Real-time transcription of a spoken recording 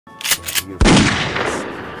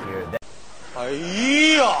哎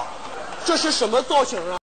呀，这是什么造型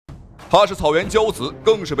啊？他是草原骄子，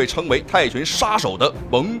更是被称为泰拳杀手的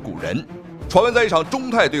蒙古人。传闻在一场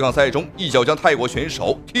中泰对抗赛中，一脚将泰国选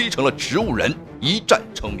手踢成了植物人，一战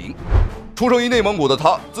成名。出生于内蒙古的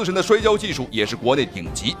他，自身的摔跤技术也是国内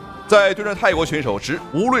顶级。在对战泰国选手时，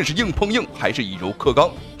无论是硬碰硬还是以柔克刚，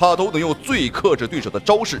他都能用最克制对手的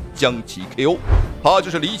招式将其 KO。他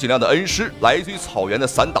就是李景亮的恩师，来自于草原的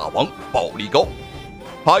散打王保利高。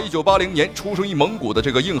他1980年出生于蒙古的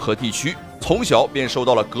这个硬核地区，从小便受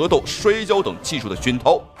到了格斗、摔跤等技术的熏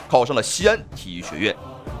陶，考上了西安体育学院，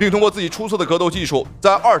并通过自己出色的格斗技术，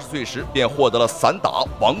在20岁时便获得了散打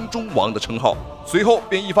王中王的称号。随后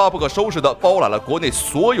便一发不可收拾地包揽了国内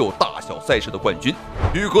所有大小赛事的冠军，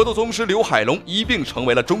与格斗宗师刘海龙一并成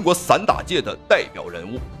为了中国散打界的代表人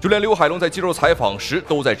物。就连刘海龙在接受采访时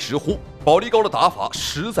都在直呼保利高的打法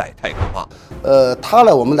实在太可怕。他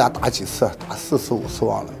来我们俩打几次，打4次5次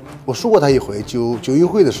忘了。我输过他一回，九运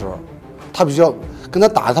会的时候，他比较跟他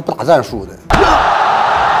打，他不打战术的。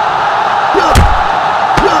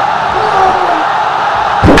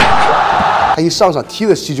他一上场踢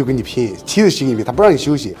着膝就跟你拼，踢着膝跟你拼，他不让你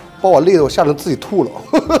休息，把我累得我吓成自己吐了。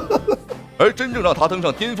而真正让他登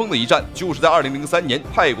上巅峰的一战，就是在2003年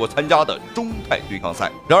泰国参加的中泰对抗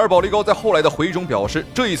赛。然而，保利高在后来的回忆中表示，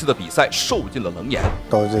这一次的比赛受尽了冷眼。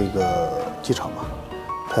到这个机场嘛，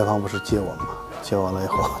泰方不是接我们嘛，接完了以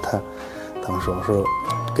后，他们说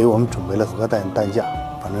给我们准备了5个担架，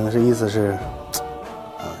反正是意思是，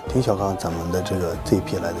挺小看咱们的这一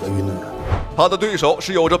批来的运动员。他的对手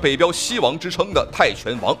是有着北标西王之称的泰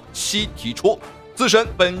拳王西提戳，自身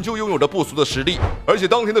本就拥有着不俗的实力，而且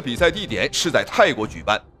当天的比赛地点是在泰国举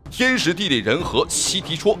办，天时地利人和，西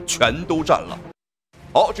提戳全都占了。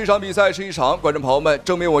好，这场比赛是一场观众朋友们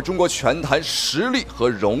证明我们中国拳坛实力和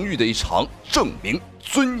荣誉的一场证明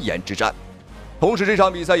尊严之战。同时，这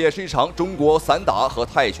场比赛也是一场中国散打和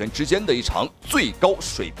泰拳之间的一场最高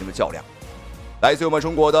水平的较量。来自我们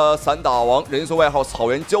中国的散打王，人送外号草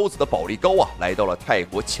原骄子的保利高来到了泰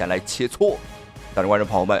国前来切磋。但是观众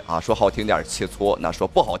朋友们说好听点切磋，那说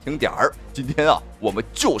不好听点今天我们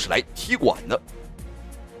就是来踢馆的。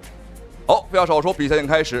好，不要少说，比赛已经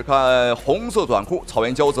开始。看红色短裤草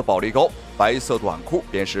原骄子保利高，白色短裤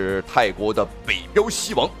便是泰国的北标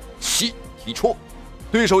西王西提戳。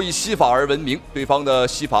对手以西法而闻名，对方的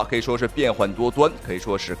西法可以说是变幻多端，可以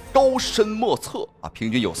说是高深莫测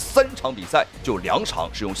平均有3场比赛就2场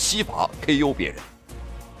是用西法 KO 别人。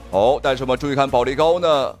但是我们注意看保利高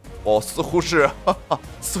呢，似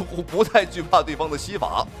乎不太惧怕对方的西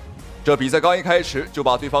法。这比赛刚一开始就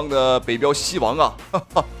把对方的北标西王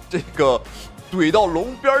这个怼到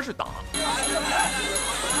笼边去打。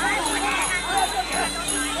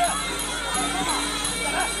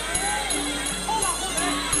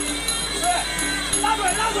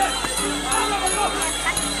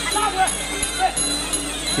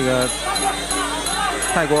这个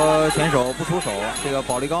泰国选手不出手，这个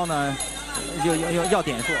保利高呢要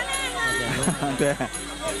点数，对，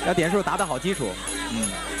要点数打得好基础。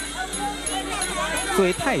作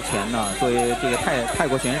为泰拳呢，作为这个泰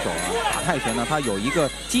国选手打泰拳呢，他有一个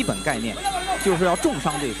基本概念，就是要重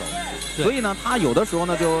伤对手。所以呢，他有的时候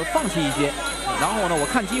呢就放弃一些，然后呢，我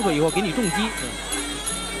看机会以后给你重击。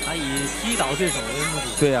他以击倒对手为目的。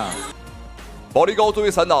对呀。保利高作为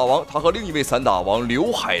散打王，他和另一位散打王刘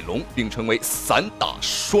海龙并称为散打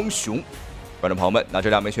双雄。观众朋友们，那这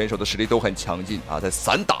2名选手的实力都很强劲在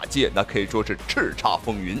散打界那可以说是叱咤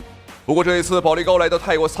风云。不过这一次保利高来到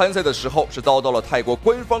泰国参赛的时候，是遭到了泰国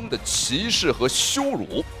官方的歧视和羞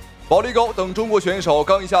辱。保利高等中国选手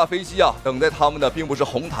刚一下飞机等待他们的并不是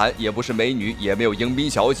红毯，也不是美女，也没有迎宾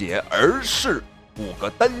小姐，而是5个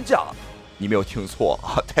担架。你没有听错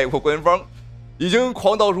泰国官方已经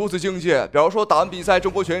狂到如此境界，比方说打完比赛，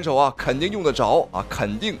中国选手肯定用得着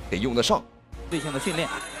肯定得用得上。对性的训练，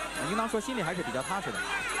应当说心里还是比较踏实的。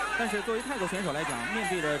但是作为泰国选手来讲，面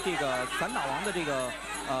对着这个散打王的这个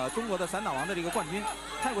中国的散打王的这个冠军，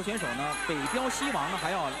泰国选手呢北标西王呢还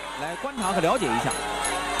要来观察和了解一下。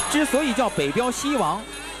之所以叫北标西王，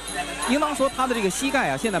应当说他的这个膝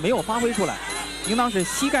盖现在没有发挥出来，应当是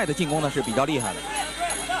膝盖的进攻呢是比较厉害的。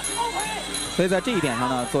所以在这一点上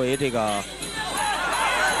呢，作为这个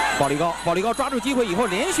保利高抓住机会以后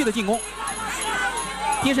连续的进攻，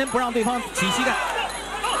贴身不让对方起膝盖。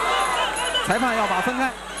裁判要把分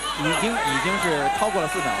开，已经是超过了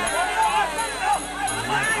4秒了。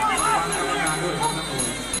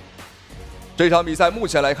这场比赛目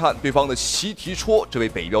前来看，对方的西提戳这位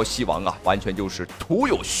北标西王完全就是徒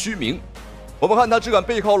有虚名。我们看他只敢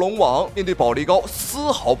背靠龙网，面对保利高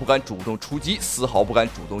丝毫不敢主动出击，丝毫不敢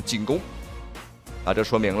主动进攻。那这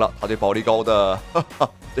说明了他对保利高的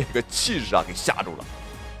这个气势啊给吓住了。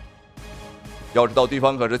要知道对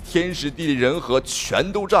方可是天时地利人和全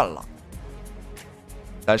都占了，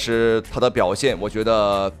但是他的表现我觉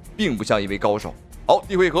得并不像一位高手。好，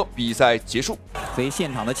第一回合比赛结束，所以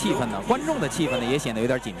现场的气氛呢，观众的气氛呢也显得有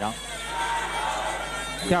点紧张。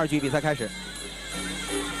第2局比赛开始。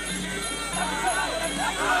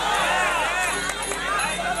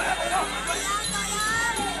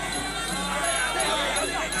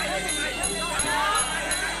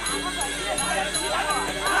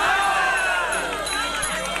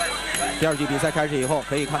第2局比赛开始以后，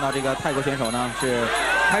可以看到这个泰国选手呢是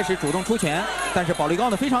开始主动出拳，但是保利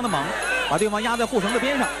高呢非常的猛，把对方压在护绳的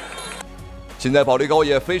边上。现在保利高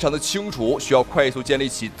也非常的清楚，需要快速建立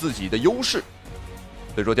起自己的优势。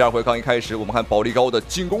所以说第2回刚一开始，我们看保利高的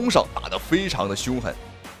进攻上打得非常的凶狠。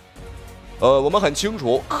我们很清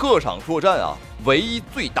楚，客场作战啊，唯一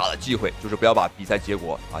最大的忌讳就是不要把比赛结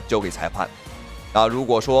果啊交给裁判。那如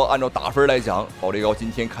果说按照打分来讲，保利高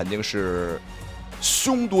今天肯定是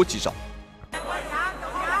凶多吉少。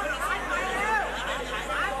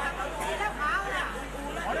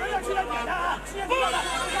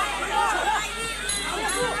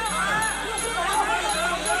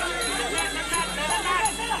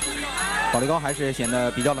保利高还是显得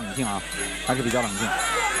比较冷静啊，还是比较冷静。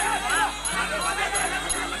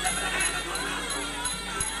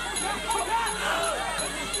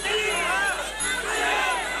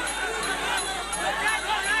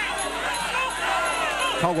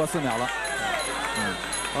超过4秒了。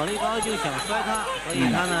保利高就想摔他，所以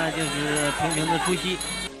他呢就是频频的出击。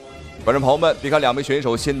观众朋友们，别看两位选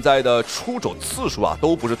手现在的出手次数啊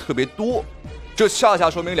都不是特别多，这恰恰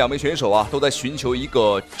说明两位选手啊都在寻求一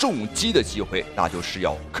个重击的机会，那就是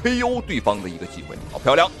要 KO 对方的一个机会。好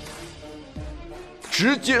漂亮，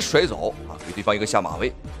直接甩走啊，给对方一个下马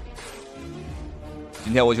威。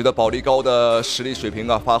今天我觉得保利高的实力水平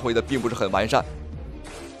啊发挥的并不是很完善。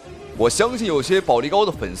我相信有些保利高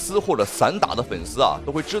的粉丝或者散打的粉丝啊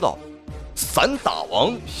都会知道，散打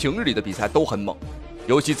王平日里的比赛都很猛。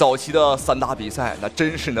尤其早期的散打比赛，那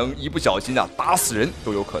真是能一不小心啊打死人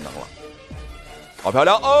都有可能了。好漂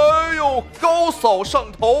亮！哎呦，高扫上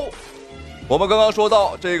头！我们刚刚说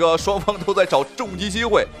到这个双方都在找重击机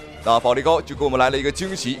会，那保利高就给我们来了一个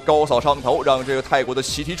惊喜，高扫上头，让这个泰国的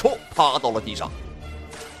西提戳趴到了地上。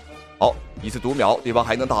好，一次读秒，对方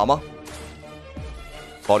还能打吗？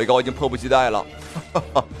保利高已经迫不及待了，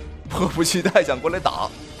迫不及待想过来打。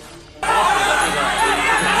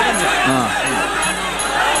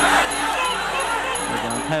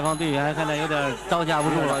泰方队员看来有点招架不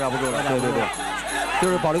住了，对对对，就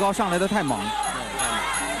是保利高上来的太猛，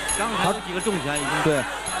刚才有几个重拳已经对，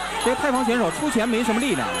这个泰方选手出拳没什么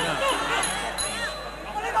力量。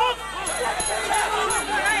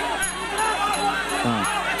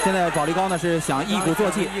现在保利高呢是想一鼓作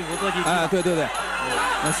气，哎，对对对，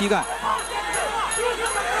那膝盖，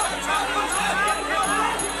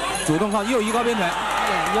主动靠右移高边腿，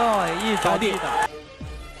一着地。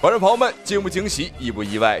观众朋友们，惊不惊喜，意不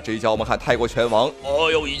意外？这一脚我们看泰国拳王，哦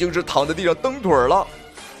呦，已经是躺在地上蹬腿了。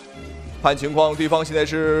看情况，对方现在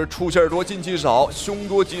是出气多进气少，凶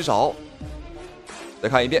多吉少。再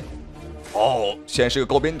看一遍，哦，先是个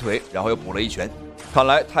高边腿，然后又补了一拳。看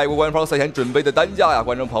来泰国官方赛前准备的担架呀，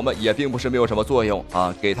观众朋友们也并不是没有什么作用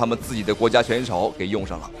啊，给他们自己的国家选手给用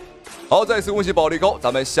上了。好，再次恭喜保利高，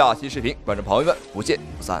咱们下期视频，观众朋友们不见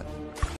不散。